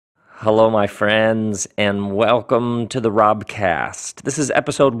Hello, my friends, and welcome to the RobCast. This is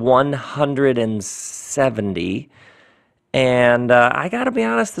episode 170, and I gotta be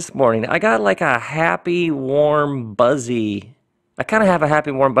honest this morning. I got like a happy, warm, buzzy. I kind of have a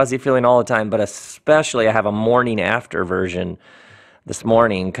happy, warm, buzzy feeling all the time, but especially I have a morning after version this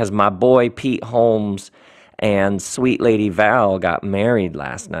morning because my boy Pete Holmes and sweet lady Val got married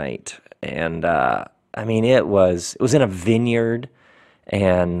last night, and it was in a vineyard.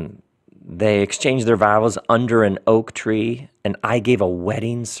 And they exchanged their vows under an oak tree, and I gave a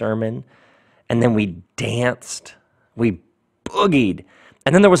wedding sermon, and then we danced, we boogied,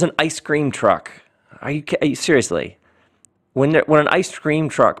 and then there was an ice cream truck. Are you seriously? When an ice cream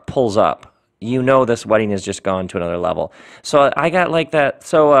truck pulls up, you know this wedding has just gone to another level. So I got like that.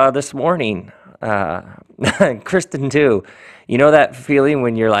 So this morning, Kristen too, you know that feeling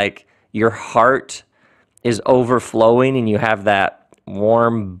when you're like, your heart is overflowing and you have that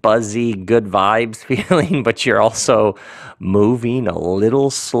warm, buzzy, good vibes feeling, but you're also moving a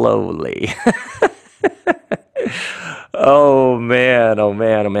little slowly. Oh man, oh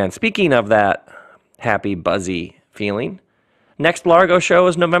man, oh man. Speaking of that happy, buzzy feeling, next Largo show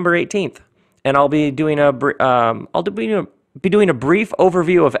is November 18th, and I'll be doing a brief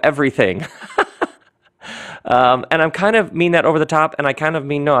overview of everything. And I'm kind of mean that over the top, and I kind of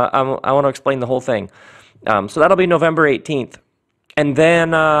mean no. I want to explain the whole thing. So that'll be November 18th. And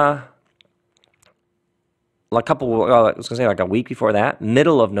then I was going to say like a week before that,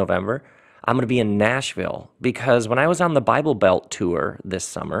 middle of November, I'm going to be in Nashville because when I was on the Bible Belt tour this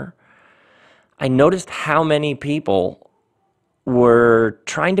summer, I noticed how many people were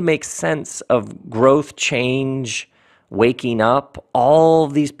trying to make sense of growth, change, waking up. All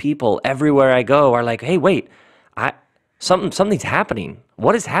of these people everywhere I go are like, hey, wait, something's happening.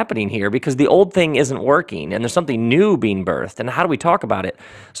 What is happening here? Because the old thing isn't working and there's something new being birthed. And how do we talk about it?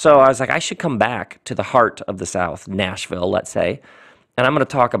 So I was like, I should come back to the heart of the South, Nashville, let's say. And I'm going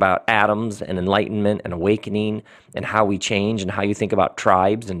to talk about atoms and enlightenment and awakening and how we change and how you think about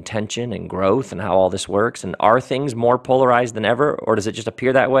tribes and tension and growth and how all this works. And are things more polarized than ever, or does it just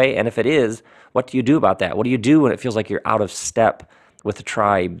appear that way? And if it is, what do you do about that? What do you do when it feels like you're out of step with the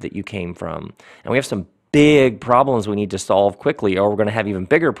tribe that you came from? And we have some big problems we need to solve quickly, or we're going to have even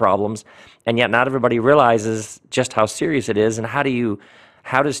bigger problems, and yet not everybody realizes just how serious it is. And how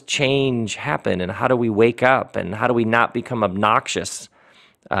does change happen, and how do we wake up, and how do we not become obnoxious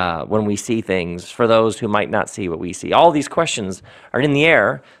when we see things for those who might not see what we see? All these questions are in the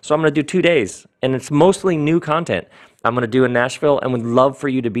air, so I'm going to do 2 days, and it's mostly new content I'm going to do in Nashville, and would love for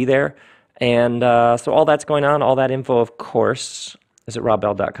you to be there. And so all that's going on, all that info, of course, is at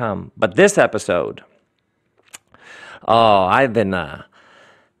robbell.com. But this episode, oh, I've been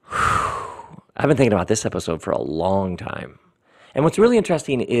thinking about this episode for a long time. And what's really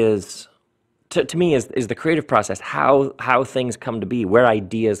interesting is, to me, is the creative process, how things come to be, where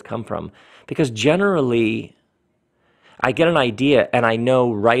ideas come from. Because generally, I get an idea and I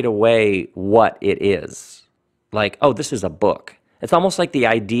know right away what it is. Like, oh, this is a book. It's almost like the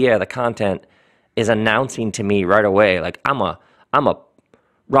idea, the content, is announcing to me right away, like, I'm a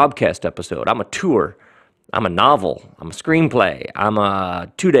RobCast episode, I'm a tour, I'm a novel, I'm a screenplay, I'm a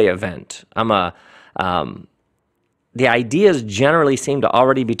 2-day event, the ideas generally seem to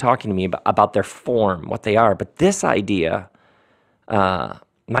already be talking to me about their form, what they are. But this idea,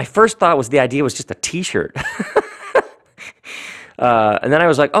 my first thought was the idea was just a t-shirt. And then I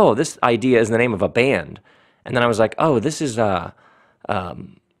was like, oh, this idea is the name of a band. And then I was like, oh, this is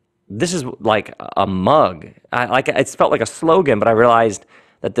like a mug. It felt like a slogan, but I realized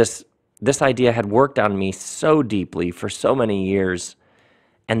that this idea had worked on me so deeply for so many years.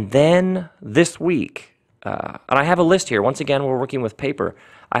 And then this week, and I have a list here. Once again, we're working with paper.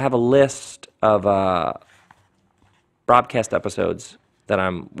 I have a list of broadcast episodes that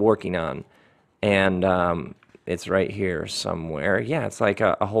I'm working on. And it's right here somewhere. Yeah, it's like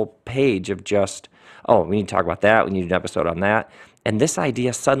a whole page of just, oh, we need to talk about that. We need an episode on that. And this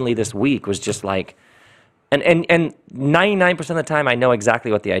idea suddenly this week was just like, and 99% of the time I know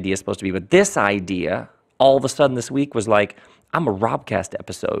exactly what the idea is supposed to be. But this idea, all of a sudden this week, was like, I'm a RobCast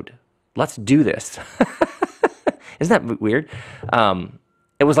episode. Let's do this. Isn't that weird?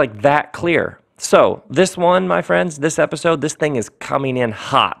 It was like that clear. So this one, my friends, this episode, this thing is coming in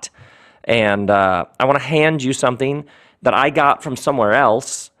hot. And I want to hand you something that I got from somewhere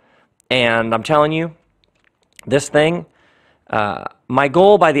else. And I'm telling you, this thing, my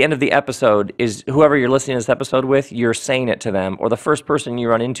goal by the end of the episode is whoever you're listening to this episode with, you're saying it to them, or the first person you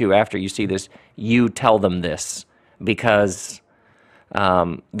run into after you see this, you tell them this. Because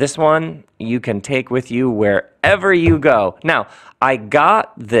This one you can take with you wherever you go. Now, I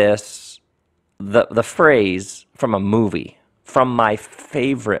got the phrase from a movie, from my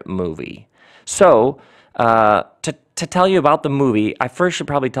favorite movie. So, to tell you about the movie, I first should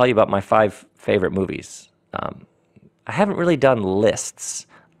probably tell you about my 5 favorite movies. I haven't really done lists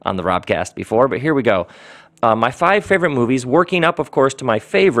on the RobCast before, but here we go. My 5 favorite movies, working up, of course, to my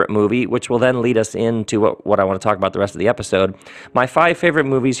favorite movie, which will then lead us into what I want to talk about the rest of the episode. My 5 favorite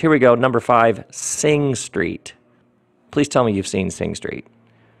movies, here we go. Number 5, Sing Street. Please tell me you've seen Sing Street.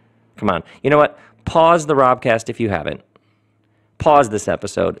 Come on. You know what? Pause the RobCast if you haven't. Pause this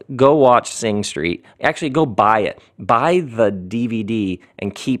episode. Go watch Sing Street. Actually, go buy it. Buy the DVD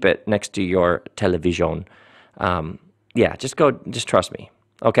and keep it next to your television. Yeah, just trust me.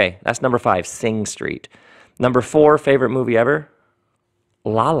 Okay, that's number 5, Sing Street. Number 4, favorite movie ever?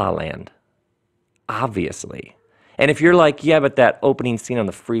 La La Land. Obviously. And if you're like, yeah, but that opening scene on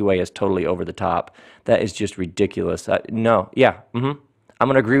the freeway is totally over the top. That is just ridiculous. No, yeah, I'm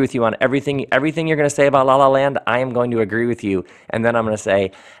going to agree with you on everything you're going to say about La La Land. I am going to agree with you. And then I'm going to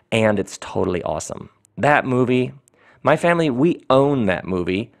say, and it's totally awesome. That movie, my family, we own that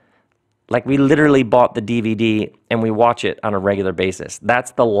movie. Like, we literally bought the DVD and we watch it on a regular basis.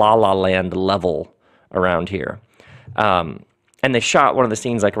 That's the La La Land level around here. And they shot one of the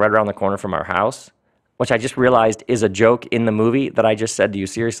scenes like right around the corner from our house, which I just realized is a joke in the movie that I just said to you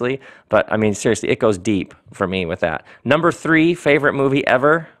seriously. But, I mean, seriously, it goes deep for me with that. Number 3, favorite movie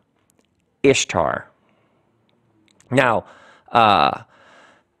ever, Ishtar. Now, I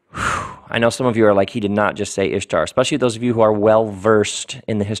know some of you are like, he did not just say Ishtar, especially those of you who are well-versed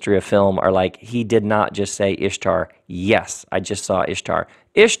in the history of film are like, he did not just say Ishtar. Yes, I just saw Ishtar.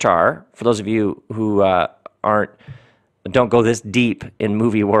 Ishtar, for those of you who don't go this deep in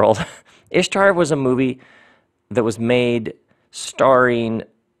movie world, Ishtar was a movie that was made starring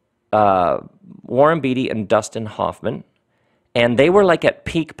Warren Beatty and Dustin Hoffman, and they were like at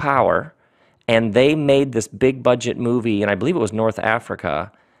peak power, and they made this big budget movie, and I believe it was North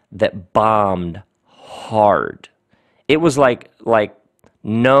Africa, that bombed hard. It was like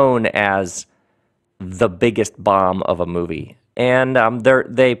known as the biggest bomb of a movie. And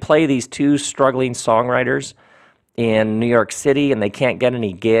they play these 2 struggling songwriters in New York City, and they can't get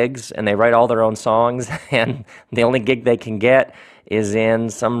any gigs, and they write all their own songs, and the only gig they can get is in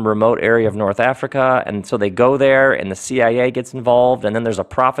some remote area of North Africa, and so they go there, and the CIA gets involved, and then there's a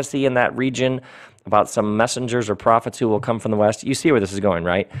prophecy in that region about some messengers or prophets who will come from the West. You see where this is going,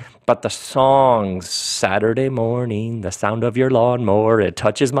 right? But the songs, Saturday morning, the sound of your lawnmower, it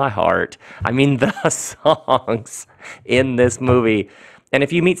touches my heart. I mean, the songs in this movie. And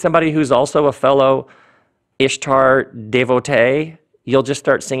if you meet somebody who's also a fellow Ishtar devotee, you'll just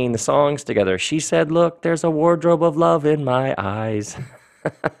start singing the songs together. She said, look, there's a wardrobe of love in my eyes.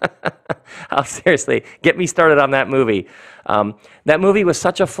 Oh, seriously, get me started on that movie. That movie was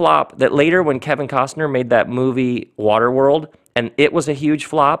such a flop that later when Kevin Costner made that movie Waterworld, and it was a huge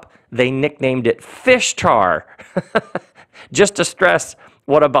flop, they nicknamed it Fishtar, just to stress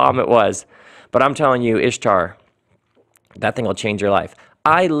what a bomb it was. But I'm telling you, Ishtar, that thing will change your life.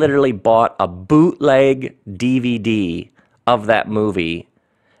 I literally bought a bootleg DVD of that movie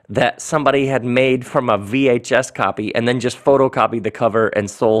that somebody had made from a VHS copy and then just photocopied the cover and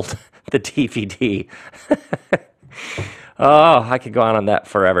sold the DVD. Oh, I could go on that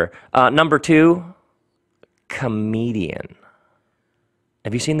forever. Number 2, Comedian.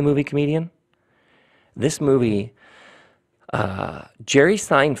 Have you seen the movie Comedian? This movie, Jerry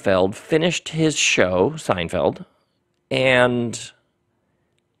Seinfeld finished his show, Seinfeld, and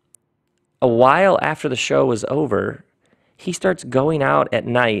a while after the show was over, he starts going out at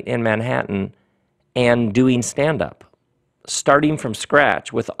night in Manhattan and doing stand-up, starting from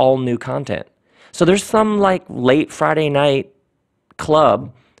scratch with all new content. So there's some like late Friday night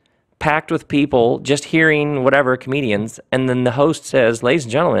club packed with people just hearing whatever comedians, and then the host says, ladies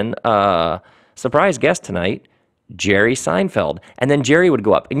and gentlemen, surprise guest tonight, Jerry Seinfeld. And then Jerry would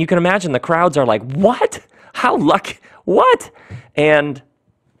go up, and you can imagine the crowds are like, what? How lucky? What? And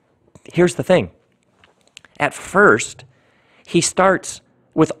here's the thing. At first, he starts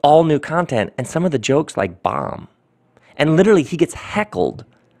with all new content, and some of the jokes like bomb. And literally, he gets heckled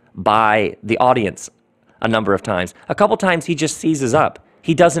by the audience a number of times. A couple times, he just seizes up.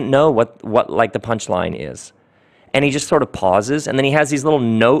 He doesn't know what like the punchline is. And he just sort of pauses, and then he has these little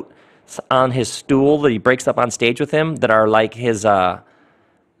notes on his stool that he breaks up on stage with him that are like his,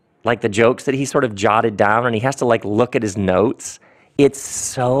 like the jokes that he sort of jotted down, and he has to like look at his notes. It's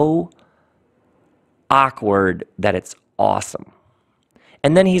so awkward that it's awesome.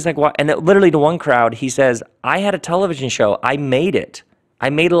 And then he's like, what? And literally to one crowd, he says, I had a television show. I made it. I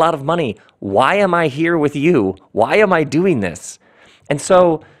made a lot of money. Why am I here with you? Why am I doing this? And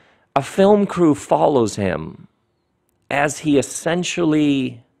so a film crew follows him as he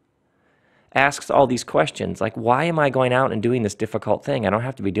essentially asks all these questions, like, why am I going out and doing this difficult thing? I don't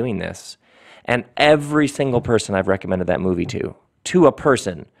have to be doing this. And every single person I've recommended that movie to a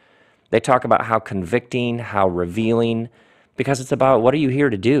person, they talk about how convicting, how revealing, because it's about what are you here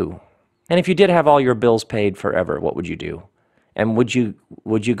to do? And if you did have all your bills paid forever, what would you do? And would you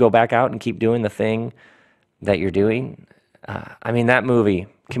go back out and keep doing the thing that you're doing? I mean, that movie,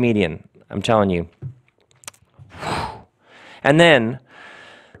 Comedian, I'm telling you. And then,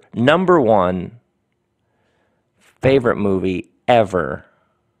 number one favorite movie ever,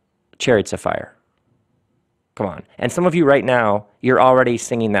 Chariots of Fire. Come on. And some of you right now, you're already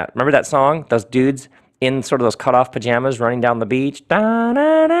singing that. Remember that song? Those dudes in sort of those cut-off pajamas running down the beach? Da,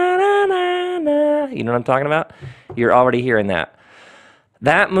 da, da, da, da, da. You know what I'm talking about? You're already hearing that.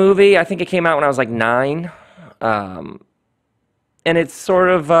 That movie, I think it came out when I was like 9. And it's sort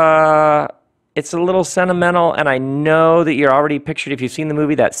of, it's a little sentimental, and I know that you're already pictured, if you've seen the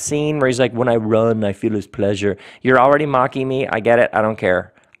movie, that scene where he's like, when I run, I feel his pleasure. You're already mocking me. I get it. I don't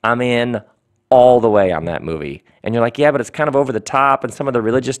care. I'm in all the way on that movie. And you're like, yeah, but it's kind of over the top and some of the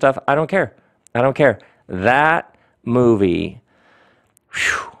religious stuff. I don't care. I don't care. That movie,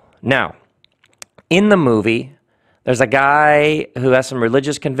 whew. Now, in the movie, there's a guy who has some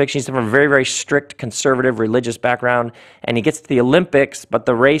religious convictions. He's from a very, very strict, conservative, religious background, and he gets to the Olympics, but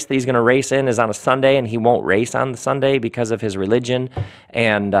the race that he's going to race in is on a Sunday, and he won't race on the Sunday because of his religion,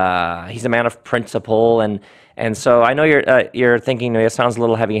 and he's a man of principle, and so I know you're thinking, it sounds a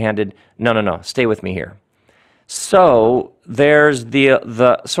little heavy-handed. No, stay with me here. So there's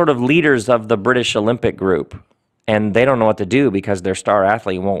the sort of leaders of the British Olympic group, and they don't know what to do because their star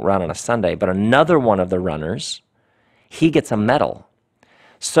athlete won't run on a Sunday, but another one of the runners, he gets a medal.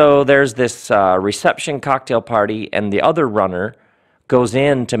 So there's this reception cocktail party, and the other runner goes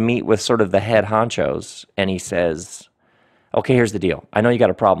in to meet with sort of the head honchos, and he says, okay, here's the deal. I know you got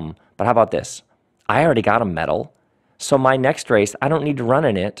a problem, but how about this? I already got a medal, so my next race, I don't need to run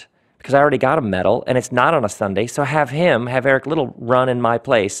in it because I already got a medal, and it's not on a Sunday, so have Eric Little run in my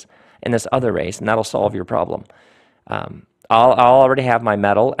place in this other race, and that'll solve your problem. I'll already have my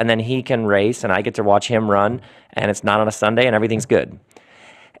medal, and then he can race, and I get to watch him run, and it's not on a Sunday, and everything's good.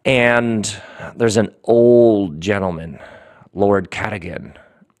 And there's an old gentleman, Lord Cadogan.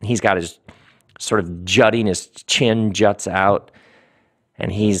 He's got his sort of jutting, his chin juts out,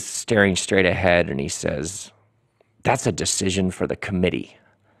 and he's staring straight ahead, and he says, that's a decision for the committee.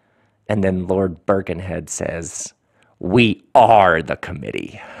 And then Lord Birkenhead says, we are the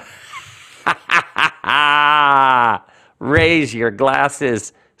committee. Raise your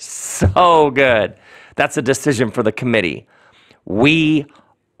glasses. So good. That's a decision for the committee. We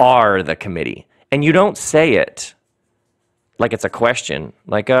are the committee. And you don't say it like it's a question,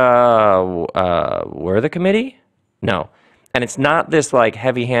 like, we're the committee? No. And it's not this like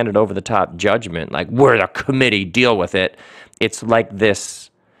heavy-handed, over-the-top judgment, like, we're the committee, deal with it. It's like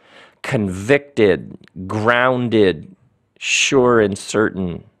this convicted, grounded, sure and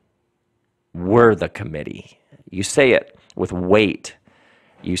certain, we're the committee. You say it with weight.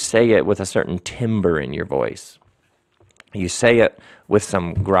 You say it with a certain timbre in your voice. You say it with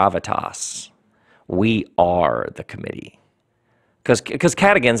some gravitas. We are the committee. Because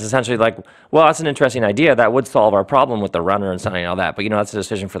Cadogan's essentially like, well, that's an interesting idea. That would solve our problem with the runner and something and all that. But, that's a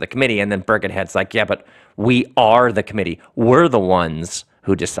decision for the committee. And then Birkenhead's like, yeah, but we are the committee. We're the ones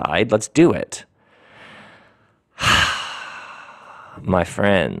who decide. Let's do it. My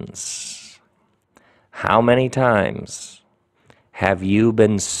friends, how many times have you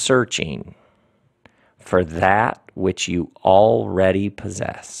been searching for that which you already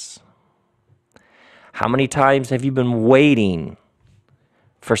possess? How many times have you been waiting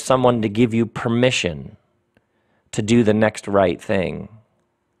for someone to give you permission to do the next right thing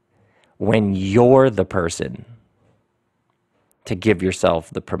when you're the person to give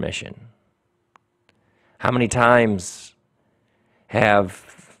yourself the permission? How many times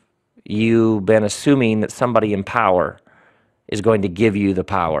have you been assuming that somebody in power is going to give you the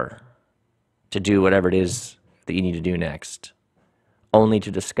power to do whatever it is that you need to do next, only to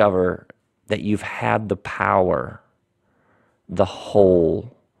discover that you've had the power the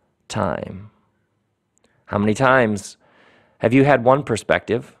whole time? How many times have you had one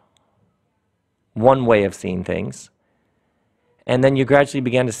perspective, one way of seeing things, and then you gradually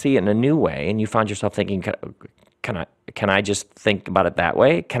began to see it in a new way, and you found yourself thinking, can I just think about it that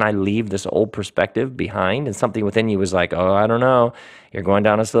way? Can I leave this old perspective behind? And something within you was like, oh, I don't know. You're going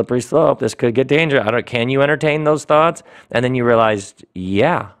down a slippery slope. This could get dangerous. Can you entertain those thoughts? And then you realized,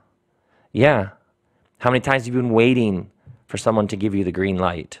 yeah. How many times have you been waiting for someone to give you the green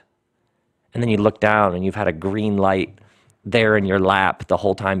light? And then you look down and you've had a green light there in your lap the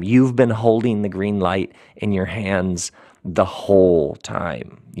whole time. You've been holding the green light in your hands the whole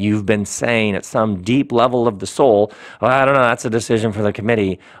time. You've been saying at some deep level of the soul, well, I don't know, that's a decision for the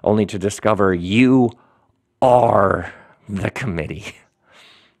committee, only to discover you are the committee.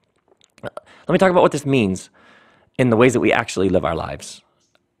 Let me talk about what this means in the ways that we actually live our lives,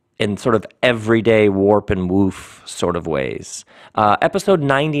 in sort of everyday warp and woof sort of ways. Episode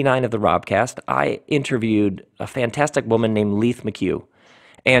 99 of the RobCast, I interviewed a fantastic woman named Leith McHugh.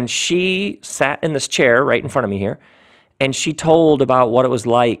 And she sat in this chair right in front of me here, and she told about what it was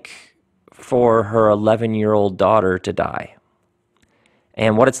like for her 11-year-old daughter to die,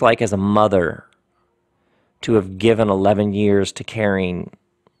 and what it's like as a mother to have given 11 years to caring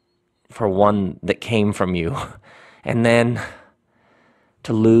for one that came from you, and then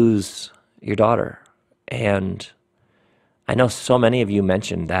to lose your daughter. And I know so many of you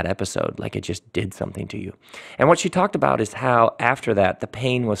mentioned that episode like it just did something to you. And what she talked about is how after that, the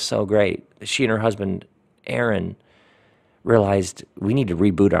pain was so great. She and her husband, Aaron, realized we need to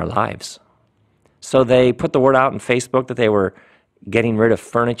reboot our lives. So they put the word out on Facebook that they were getting rid of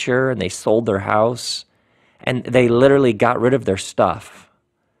furniture, and they sold their house, and they literally got rid of their stuff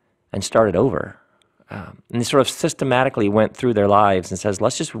and started over. And they sort of systematically went through their lives and says,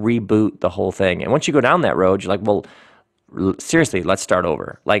 let's just reboot the whole thing. And once you go down that road, you're like, well, seriously, let's start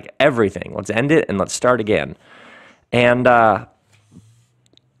over. Like everything. Let's end it and let's start again. And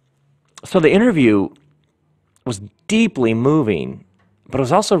so the interview was deeply moving, but it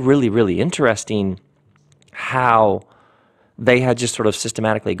was also really, really interesting how they had just sort of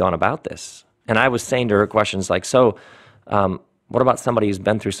systematically gone about this. And I was saying to her questions like, so what about somebody who's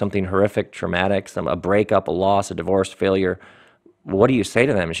been through something horrific, traumatic, a breakup, a loss, a divorce, failure? What do you say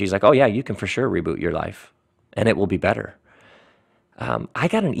to them? And she's like, oh yeah, you can for sure reboot your life and it will be better. I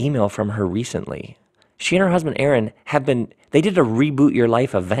got an email from her recently. She and her husband, Aaron, they did a Reboot Your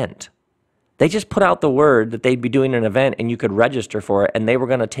Life event. They just put out the word that they'd be doing an event and you could register for it, and they were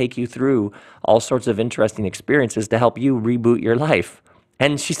going to take you through all sorts of interesting experiences to help you reboot your life.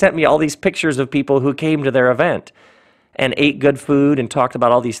 And she sent me all these pictures of people who came to their event and ate good food and talked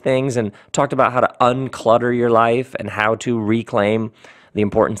about all these things and talked about how to unclutter your life and how to reclaim the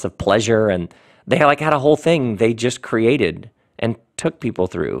importance of pleasure. And they had a whole thing they just created and took people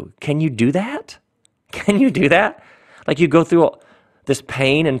through. Can you do that? Can you do that? Like you go through this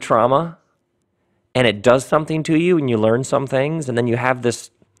pain and trauma, and it does something to you and you learn some things, and then you have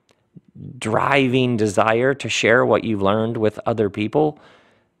this driving desire to share what you've learned with other people.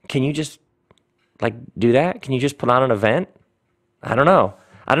 Can you just do that? Can you just put on an event? I don't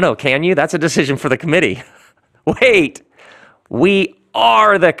know. Can you? That's a decision for the committee. Wait, we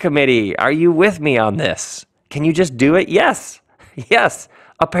are the committee. Are you with me on this? Can you just do it? Yes.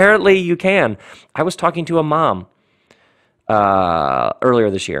 Apparently you can. I was talking to a mom earlier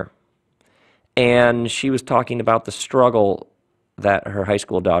this year, and she was talking about the struggle that her high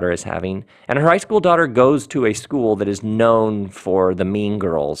school daughter is having. And her high school daughter goes to a school that is known for the mean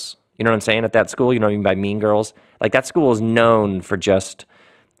girls. You know what I'm saying? At that school, you know what I mean by mean girls? Like that school is known for just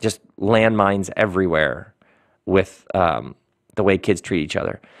landmines everywhere with the way kids treat each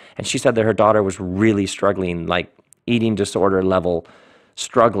other. And she said that her daughter was really struggling, like eating disorder level,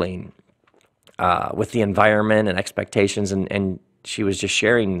 struggling with the environment and expectations. And she was just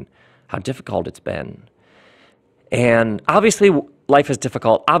sharing how difficult it's been. And obviously life is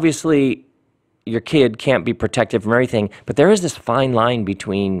difficult. Obviously your kid can't be protected from everything, but there is this fine line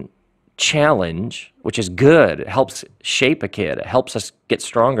between challenge, which is good. It helps shape a kid. It helps us get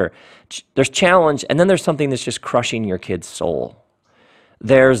stronger. There's challenge, and then there's something that's just crushing your kid's soul.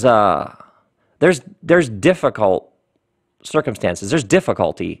 There's difficult circumstances. There's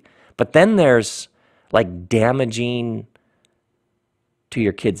difficulty, but then there's like damaging to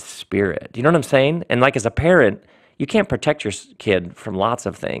your kid's spirit. You know what I'm saying? And like as a parent, you can't protect your kid from lots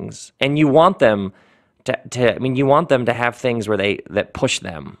of things, and you want them you want them to have things where that push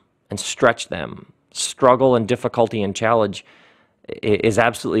them and stretch them. Struggle and difficulty and challenge is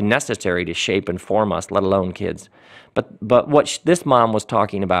absolutely necessary to shape and form us, let alone kids. But what this mom was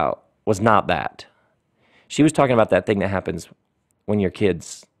talking about was not that. She was talking about that thing that happens when your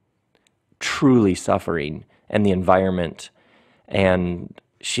kid's truly suffering and the environment. And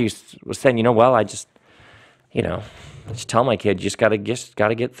she was saying, well, you know, I just tell my kid, you just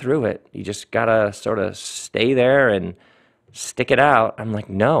gotta get through it. You just gotta sort of stay there and stick it out. I'm like,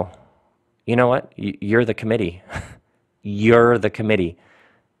 no. You know what? You're the committee. You're the committee.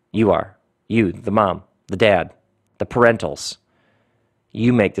 You are. You, the mom, the dad, the parentals.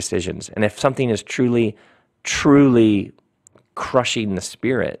 You make decisions. And if something is truly, truly crushing the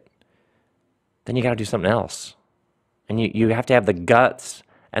spirit, then you got to do something else. And you have to have the guts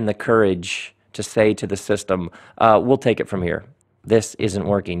and the courage to say to the system, we'll take it from here. This isn't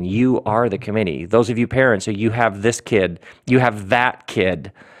working. You are the committee. Those of you parents, so you have this kid, you have that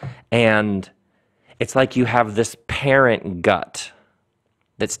kid, and it's like you have this parent gut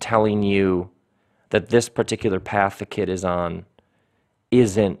that's telling you that this particular path the kid is on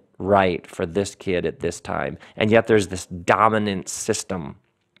isn't right for this kid at this time. And yet there's this dominant system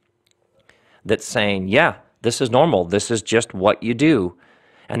that's saying, yeah, this is normal. This is just what you do.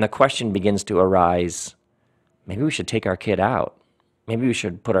 And the question begins to arise, maybe we should take our kid out. Maybe we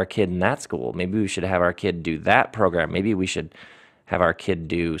should put our kid in that school. Maybe we should have our kid do that program. Maybe we should have our kid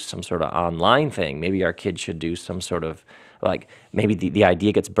do some sort of online thing. Maybe our kid should do some sort of, like, maybe the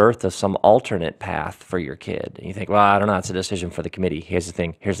idea gets birthed of some alternate path for your kid. And you think, well, I don't know, it's a decision for the committee. Here's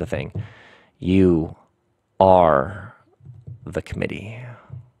the thing. You are the committee.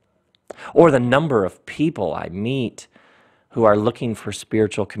 Or the number of people I meet who are looking for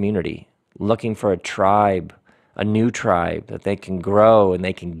spiritual community, looking for a tribe, a new tribe that they can grow and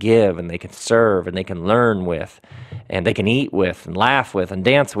they can give and they can serve and they can learn with and they can eat with and laugh with and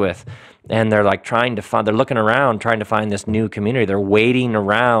dance with. And they're like they're looking around trying to find this new community. They're waiting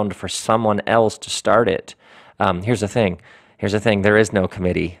around for someone else to start it. Here's the thing. There is no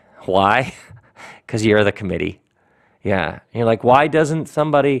committee. Why? Because you're the committee. Yeah. And you're like, why doesn't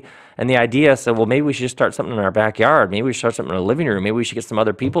somebody, and the idea said, well, maybe we should just start something in our backyard. Maybe we should start something in the living room. Maybe we should get some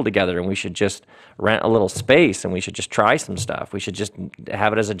other people together and we should just rent a little space and we should just try some stuff. We should just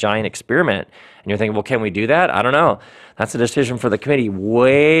have it as a giant experiment. And you're thinking, well, can we do that? I don't know. That's a decision for the committee.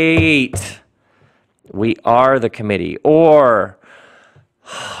 Wait. We are the committee. Or,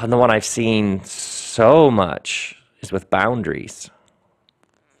 and the one I've seen so much is with boundaries.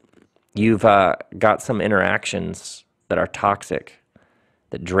 You've got some interactions that are toxic,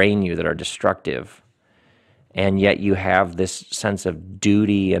 that drain you, that are destructive, and yet you have this sense of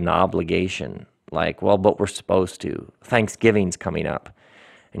duty and obligation, like, well, but we're supposed to. Thanksgiving's coming up.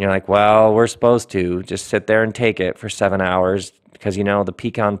 And you're like, well, we're supposed to just sit there and take it for 7 hours because, the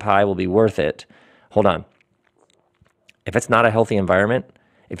pecan pie will be worth it. Hold on. If it's not a healthy environment,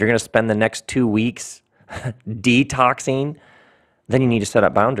 if you're going to spend the next 2 weeks detoxing, then you need to set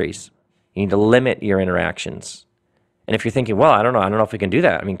up boundaries. You need to limit your interactions. And if you're thinking, well, I don't know if we can do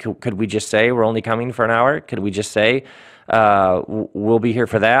that. I mean, could we just say we're only coming for an hour? Could we just say we'll be here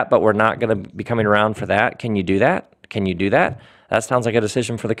for that, but we're not going to be coming around for that? Can you do that? Can you do that? That sounds like a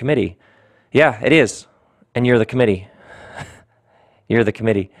decision for the committee. Yeah, it is. And you're the committee. You're the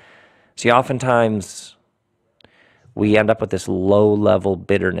committee. See, oftentimes we end up with this low-level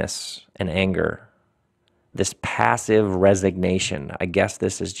bitterness and anger, this passive resignation. I guess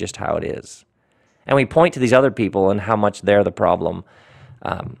this is just how it is. And we point to these other people and how much they're the problem.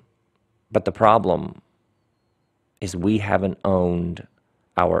 But the problem is we haven't owned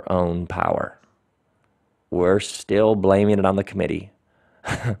our own power. We're still blaming it on the committee.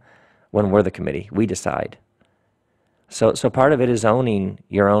 When we're the committee, we decide. So part of it is owning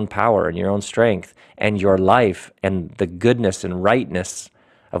your own power and your own strength and your life and the goodness and rightness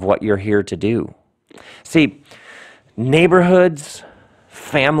of what you're here to do. See, neighborhoods,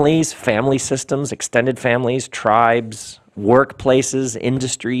 families, family systems, extended families, tribes, workplaces,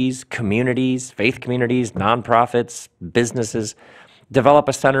 industries, communities, faith communities, nonprofits, businesses develop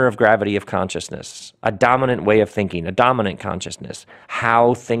a center of gravity of consciousness, a dominant way of thinking, a dominant consciousness,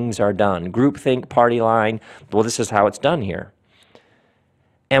 how things are done, groupthink, party line. Well, this is how it's done here.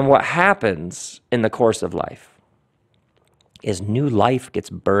 And what happens in the course of life is new life gets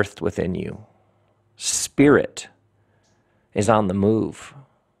birthed within you. Spirit is on the move.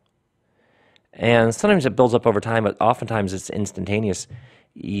 And sometimes it builds up over time, but oftentimes it's instantaneous.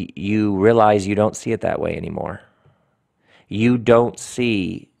 You realize you don't see it that way anymore. You don't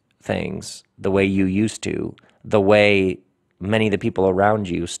see things the way you used to, the way many of the people around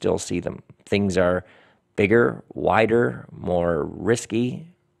you still see them. Things are bigger, wider, more risky,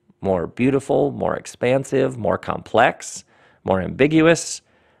 more beautiful, more expansive, more complex, more ambiguous.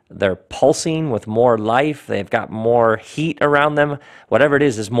 They're pulsing with more life. They've got more heat around them. Whatever it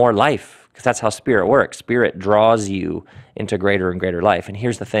is more life, because that's how spirit works. Spirit draws you into greater and greater life. And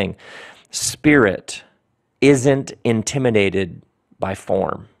here's the thing. Spirit isn't intimidated by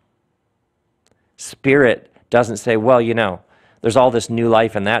form. Spirit doesn't say, well, there's all this new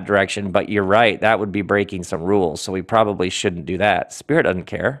life in that direction, but you're right, that would be breaking some rules, so we probably shouldn't do that. Spirit doesn't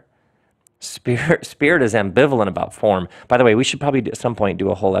care. Spirit is ambivalent about form. By the way, we should probably at some point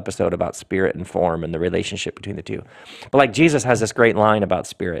do a whole episode about spirit and form and the relationship between the two. But like Jesus has this great line about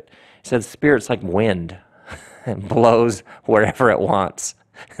spirit. He says, spirit's like wind. It blows wherever it wants.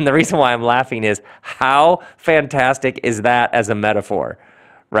 And the reason why I'm laughing is, how fantastic is that as a metaphor,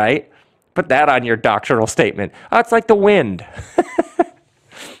 right? Put that on your doctrinal statement. Oh, it's like the wind.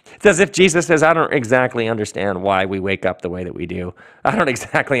 It's as if Jesus says, I don't exactly understand why we wake up the way that we do. I don't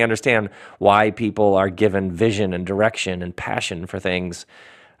exactly understand why people are given vision and direction and passion for things.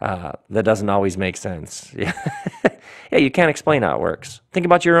 That doesn't always make sense. Yeah, you can't explain how it works. Think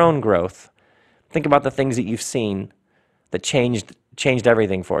about your own growth. Think about the things that you've seen that changed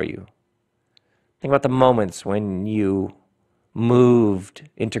everything for you. Think about the moments when you moved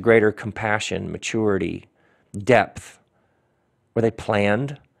into greater compassion, maturity, depth. Were they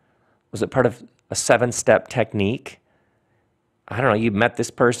planned? Was it part of a 7-step technique? I don't know, you met this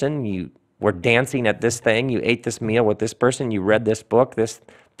person, you were dancing at this thing, you ate this meal with this person, you read this book, this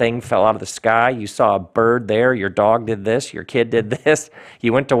thing fell out of the sky, you saw a bird there, your dog did this, your kid did this,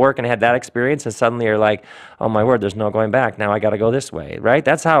 you went to work and had that experience, and suddenly you're like, oh my word, there's no going back, now I got to go this way, right?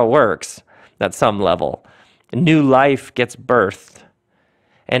 That's how it works at some level. New life gets birthed,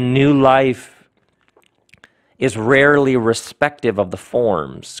 and new life is rarely respective of the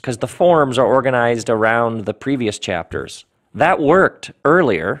forms, because the forms are organized around the previous chapters. That worked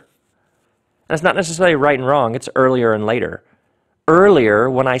earlier, and it's not necessarily right and wrong, it's earlier and later. Earlier,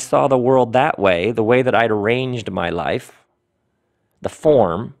 when I saw the world that way, the way that I'd arranged my life, the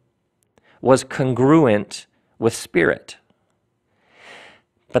form, was congruent with spirit.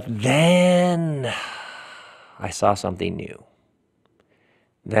 But then I saw something new.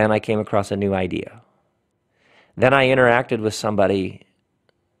 Then I came across a new idea. Then I interacted with somebody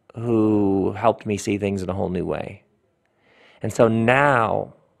who helped me see things in a whole new way. And so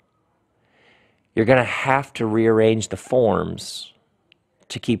now you're going to have to rearrange the forms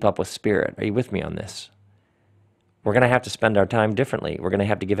to keep up with spirit. Are you with me on this? We're going to have to spend our time differently. We're going to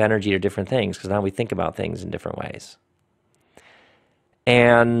have to give energy to different things because now we think about things in different ways.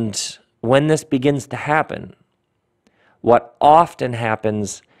 And when this begins to happen, what often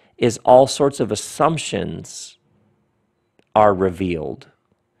happens is all sorts of assumptions are revealed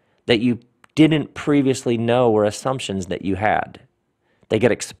that you didn't previously know were assumptions that you had. They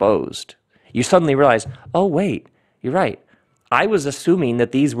get exposed. You suddenly realize, oh, wait, you're right. I was assuming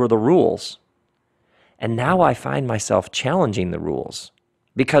that these were the rules. And now I find myself challenging the rules.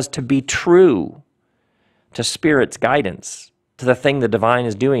 Because to be true to Spirit's guidance, to the thing the divine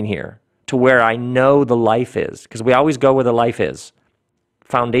is doing here, to where I know the life is, because we always go where the life is.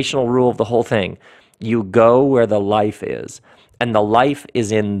 Foundational rule of the whole thing. You go where the life is, and the life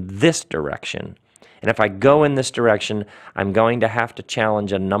is in this direction. And if I go in this direction, I'm going to have to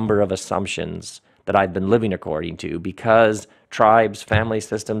challenge a number of assumptions that I've been living according to because tribes, family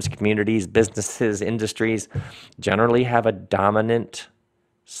systems, communities, businesses, industries generally have a dominant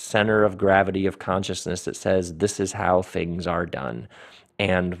center of gravity of consciousness that says this is how things are done.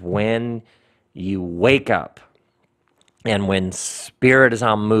 And when you wake up, and when spirit is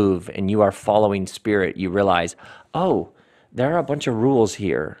on move and you are following spirit, you realize, oh, there are a bunch of rules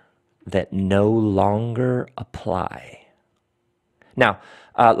here that no longer apply. Now,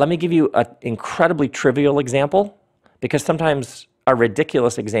 let me give you an incredibly trivial example, because sometimes a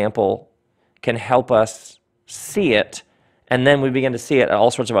ridiculous example can help us see it, and then we begin to see it at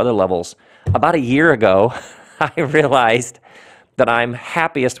all sorts of other levels. About a year ago, I realized that I'm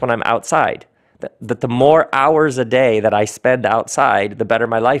happiest when I'm outside. That the more hours a day that I spend outside, the better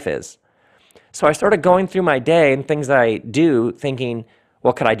my life is. So I started going through my day and things that I do thinking,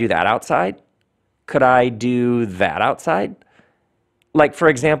 well, could I do that outside? Could I do that outside? Like, for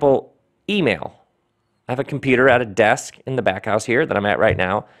example, email. I have a computer at a desk in the back house here that I'm at right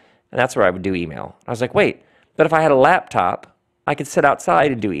now, and that's where I would do email. I was like, wait, but if I had a laptop, I could sit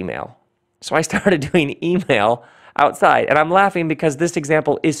outside and do email. So I started doing email outside. And I'm laughing because this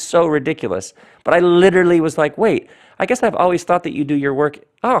example is so ridiculous. But I literally was like, wait, I guess I've always thought that you do your work.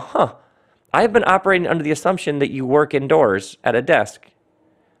 I have been operating under the assumption that you work indoors at a desk.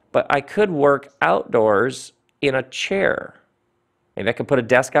 But I could work outdoors in a chair. Maybe I could put a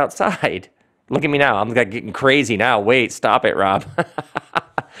desk outside. Look at me now. I'm getting crazy now. Wait, stop it, Rob.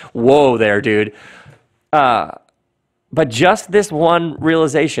 Whoa there, dude. But just this one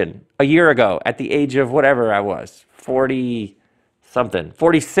realization a year ago at the age of whatever I was, 40-something,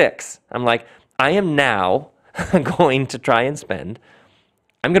 46. I'm like, I am now going to try and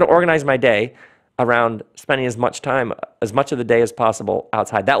I'm going to organize my day around spending as much of the day as possible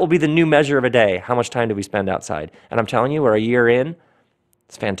outside. That will be the new measure of a day. How much time do we spend outside? And I'm telling you, we're a year in.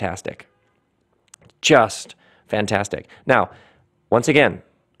 It's fantastic. Just fantastic. Now, once again,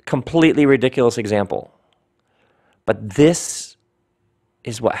 completely ridiculous example. But this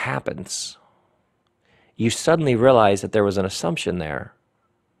is what happens. You suddenly realize that there was an assumption there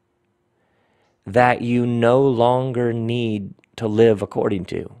that you no longer need to live according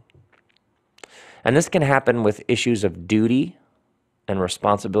to. And this can happen with issues of duty and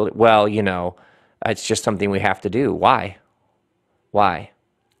responsibility. Well, it's just something we have to do. Why? Why?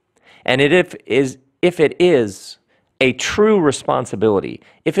 And if it is a true responsibility,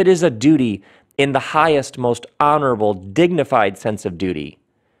 if it is a duty in the highest, most honorable, dignified sense of duty,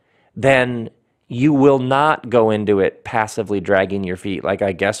 then you will not go into it passively dragging your feet like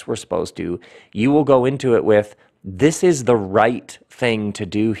I guess we're supposed to. You will go into it with, this is the right thing to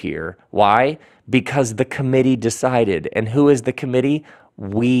do here. Why? Because the committee decided. And who is the committee?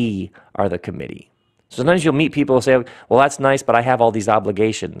 We are the committee. So sometimes you'll meet people who say, well, that's nice, but I have all these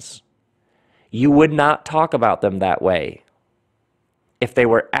obligations. You would not talk about them that way if they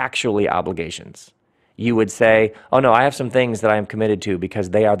were actually obligations. You would say, oh no, I have some things that I am committed to because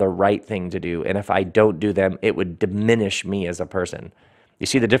they are the right thing to do. And if I don't do them, it would diminish me as a person. You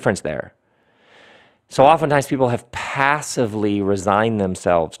see the difference there? So oftentimes people have passively resigned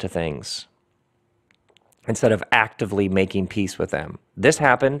themselves to things instead of actively making peace with them. This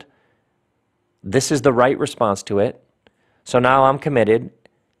happened. This is the right response to it. So now I'm committed,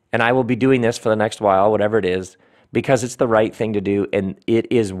 and I will be doing this for the next while, whatever it is, because it's the right thing to do, and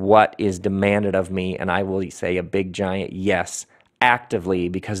it is what is demanded of me, and I will say a big giant yes, actively,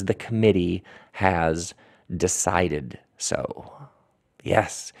 because the committee has decided so.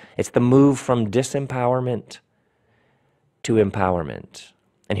 Yes, it's the move from disempowerment to empowerment.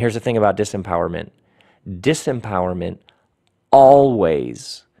 And here's the thing about disempowerment. Disempowerment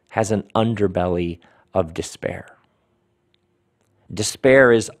always has an underbelly of despair.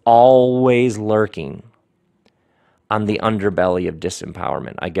 Despair is always lurking on the underbelly of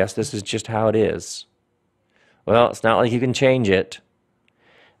disempowerment. I guess this is just how it is. Well, it's not like you can change it.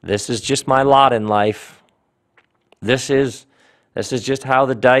 This is just my lot in life. This is just how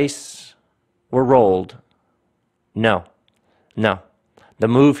the dice were rolled. No. The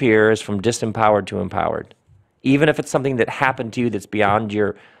move here is from disempowered to empowered. Even if it's something that happened to you that's beyond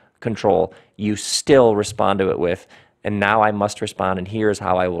your control, you still respond to it with, and now I must respond, and here's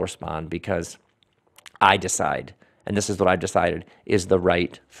how I will respond, because I decide, and this is what I've decided is the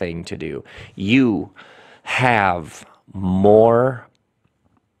right thing to do. You have more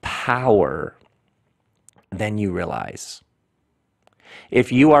power than you realize.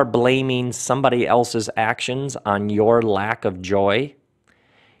 If you are blaming somebody else's actions on your lack of joy,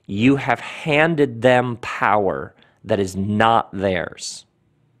 you have handed them power that is not theirs.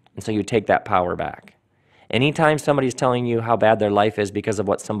 And so you take that power back. Anytime somebody's telling you how bad their life is because of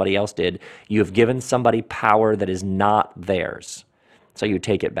what somebody else did, you have given somebody power that is not theirs. So you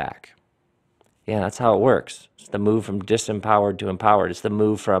take it back. Yeah, that's how it works. It's the move from disempowered to empowered. It's the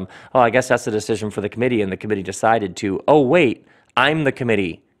move from, oh, I guess that's the decision for the committee, and the committee decided to, oh, wait, I'm the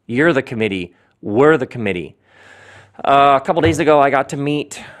committee, you're the committee, we're the committee. A couple days ago, I got to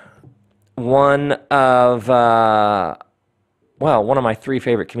meet one of my three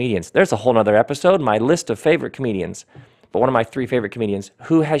favorite comedians. There's a whole nother episode, my list of favorite comedians. But one of my three favorite comedians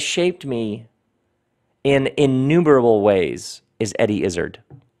who has shaped me in innumerable ways is Eddie Izzard.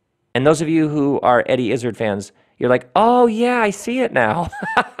 And those of you who are Eddie Izzard fans, you're like, oh yeah, I see it now.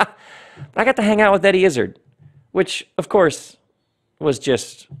 But I got to hang out with Eddie Izzard, which of course was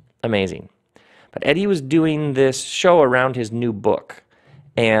just amazing. But Eddie was doing this show around his new book.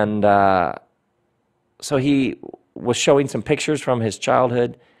 And so he was showing some pictures from his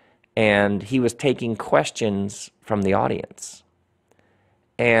childhood, and he was taking questions from the audience.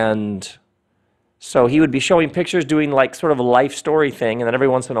 And so he would be showing pictures, doing like sort of a life story thing, and then every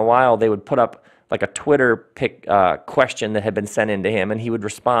once in a while they would put up like a Twitter question that had been sent in to him, and he would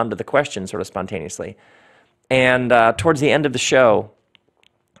respond to the question sort of spontaneously. And towards the end of the show,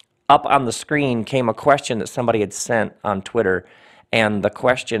 up on the screen came a question that somebody had sent on Twitter, and the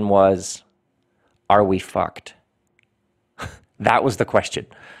question was, are we fucked? That was the question.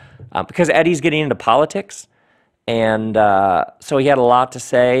 Because Eddie's getting into politics, and so he had a lot to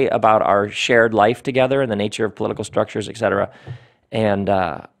say about our shared life together and the nature of political structures, etc. And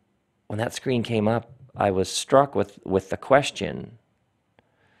when that screen came up, I was struck with the question,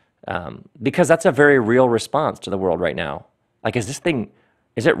 because that's a very real response to the world right now. Like, is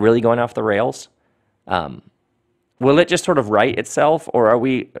it really going off the rails? will it just sort of right itself, or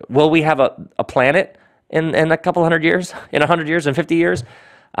will we have a planet in a couple hundred years, in 100 years, in 50 years?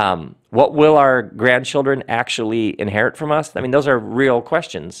 What will our grandchildren actually inherit from us? I mean, those are real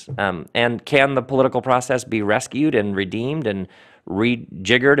questions. And can the political process be rescued and redeemed and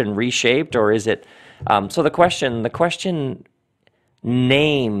rejiggered and reshaped, or is it? So the question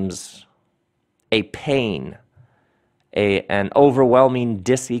names a pain, an overwhelming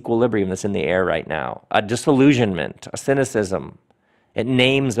disequilibrium that's in the air right now, a disillusionment, a cynicism. It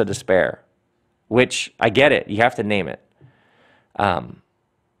names a despair, which I get it. You have to name it.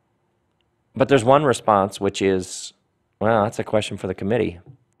 But there's one response, which is, well, that's a question for the committee.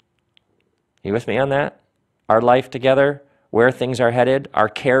 You with me on that? Our life together, where things are headed, our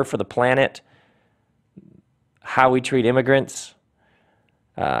care for the planet, how we treat immigrants,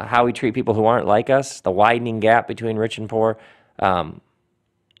 how we treat people who aren't like us, the widening gap between rich and poor.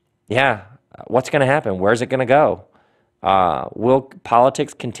 Yeah, what's going to happen? Where's it going to go? Will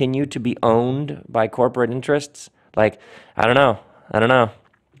politics continue to be owned by corporate interests? Like, I don't know.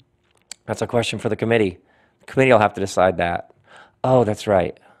 That's a question for the committee. The committee will have to decide that. Oh, that's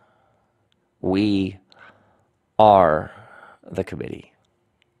right. We are the committee.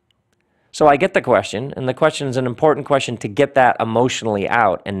 So I get the question, and the question is an important question to get that emotionally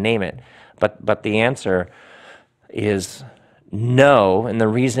out and name it. But the answer is no, and the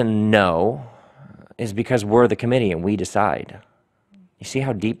reason no is because we're the committee and we decide. You see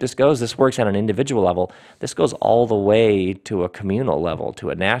how deep this goes? This works on an individual level. This goes all the way to a communal level, to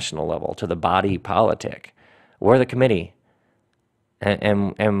a national level, to the body politic. We're the committee,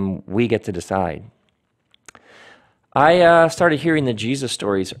 and we get to decide. I started hearing the Jesus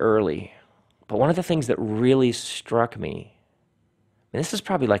stories early, but one of the things that really struck me, and this is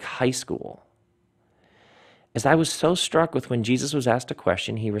probably like high school, is I was so struck with when Jesus was asked a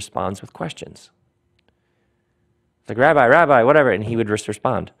question, he responds with questions. Like, Rabbi, whatever, and he would just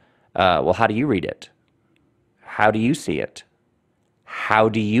respond, well, how do you read it? How do you see it? How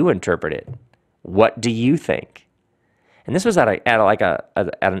do you interpret it? What do you think? And this was at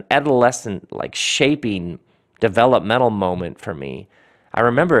an adolescent, like, shaping, developmental moment for me. I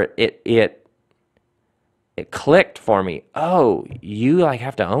remember it clicked for me. Oh, you like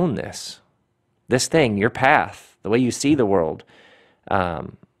have to own this thing, your path, the way you see the world.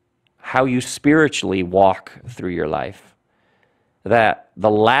 How you spiritually walk through your life. That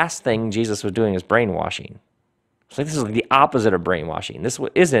the last thing Jesus was doing is brainwashing. It's like this is like the opposite of brainwashing. This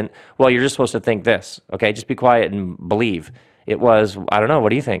isn't, well, you're just supposed to think this, okay? Just be quiet and believe. It was, I don't know, what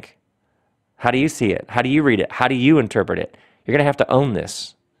do you think? How do you see it? How do you read it? How do you interpret it? You're going to have to own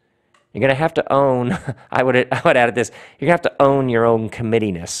this. You're going to have to own, I would add it this, you're going to have to own your own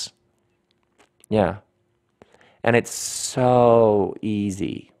committiness. Yeah. And it's so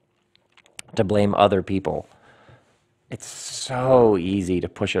easy to blame other people. It's so easy to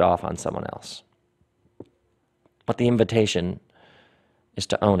push it off on someone else. But the invitation is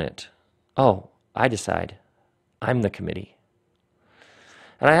to own it. Oh, I decide. I'm the committee.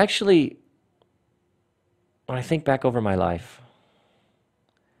 And I actually, when I think back over my life,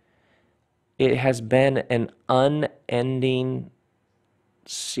 it has been an unending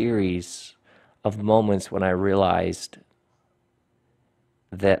series of moments when I realized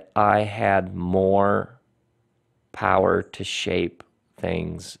that I had more power to shape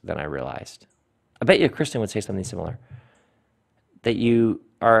things than I realized. I bet you a Christian would say something similar. That you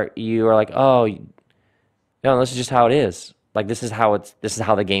are like, oh, no, this is just how it is. Like this is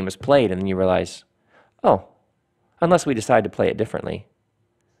how the game is played, and then you realize, oh, unless we decide to play it differently.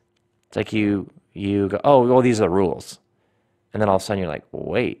 It's like you go, oh, well, these are the rules. And then all of a sudden you're like,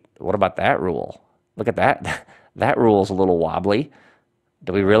 wait, what about that rule? Look at that. That rule's a little wobbly.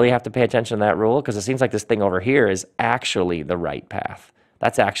 Do we really have to pay attention to that rule? Because it seems like this thing over here is actually the right path.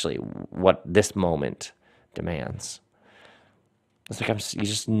 That's actually what this moment demands. It's like you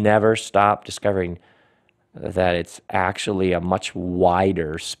just never stop discovering that it's actually a much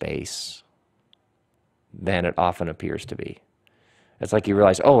wider space than it often appears to be. It's like you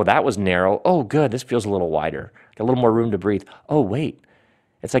realize, oh, that was narrow. Oh, good, this feels a little wider. Got a little more room to breathe. Oh, wait.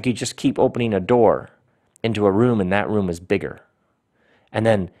 It's like you just keep opening a door into a room, and that room is bigger. And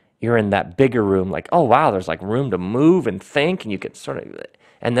then you're in that bigger room, like, oh, wow, there's like room to move and think, and you can sort of,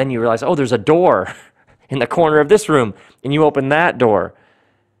 and then you realize, oh, there's a door in the corner of this room, and you open that door,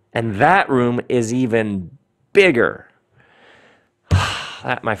 and that room is even bigger.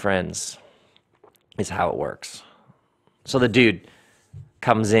 That, my friends, is how it works. So the dude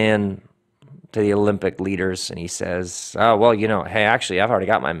comes in to the Olympic leaders, and he says, oh, well, hey, actually, I've already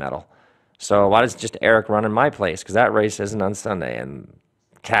got my medal. So why does just Eric run in my place? Because that race isn't on Sunday. And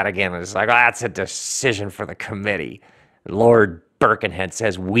Cadigan is like, oh, that's a decision for the committee. Lord Birkenhead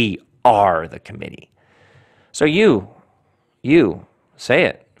says we are the committee. So you, say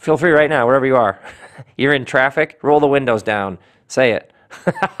it. Feel free right now, wherever you are. You're in traffic, roll the windows down. Say it.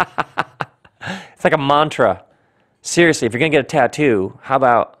 It's like a mantra. Seriously, if you're going to get a tattoo, how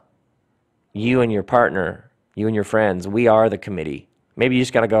about you and your partner, you and your friends, we are the committee. Maybe you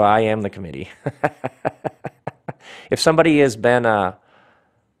just got to go, I am the committee. If somebody has been,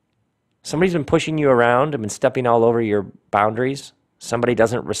 somebody's been pushing you around and been stepping all over your boundaries, somebody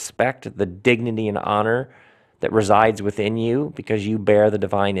doesn't respect the dignity and honor that resides within you because you bear the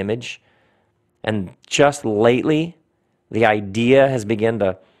divine image, and just lately, the idea has begun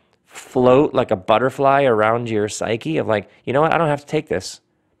to float like a butterfly around your psyche of like, you know what, I don't have to take this.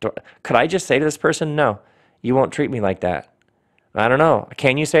 Could I just say to this person, no, you won't treat me like that? I don't know.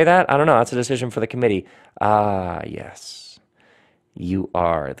 Can you say that? I don't know. That's a decision for the committee. Ah, yes. You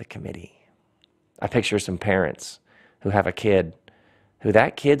are the committee. I picture some parents who have a kid who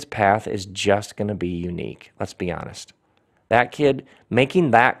that kid's path is just going to be unique. Let's be honest. That kid,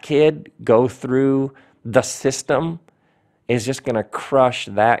 making that kid go through the system is just going to crush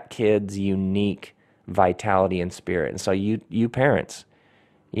that kid's unique vitality and spirit. And so you parents,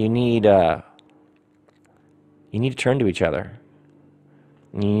 you need to turn to each other.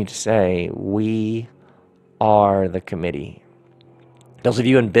 You need to say, we are the committee. Those of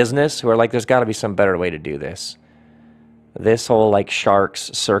you in business who are like, there's got to be some better way to do this. This whole like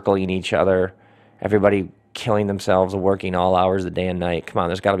sharks circling each other, everybody killing themselves, working all hours of the day and night. Come on,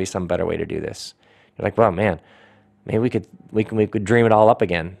 there's got to be some better way to do this. You're like, well, man, maybe we could dream it all up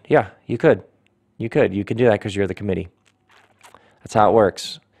again. Yeah, you could. You could do that because you're the committee. That's how it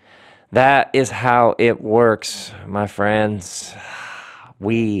works. That is how it works, my friends.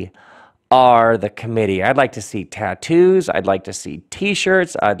 We are the committee. I'd like to see tattoos. I'd like to see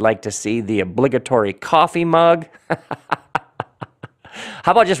t-shirts. I'd like to see the obligatory coffee mug.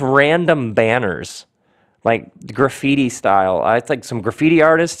 How about just random banners, like graffiti style? It's like some graffiti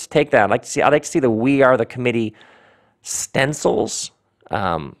artists take that. I'd like to see the "We Are the Committee" stencils.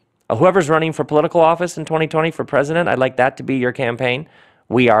 Whoever's running for political office in 2020 for president, I'd like that to be your campaign.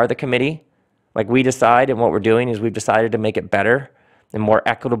 We are the committee. Like we decide, and what we're doing is we've decided to make it better and more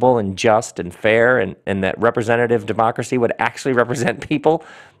equitable and just and fair, and that representative democracy would actually represent people,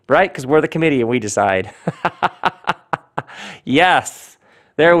 right? Because we're the committee and we decide. Yes,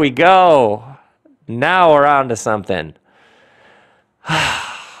 there we go. Now we're on to something.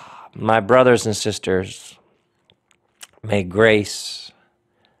 My brothers and sisters, may grace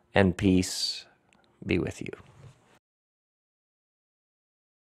and peace be with you.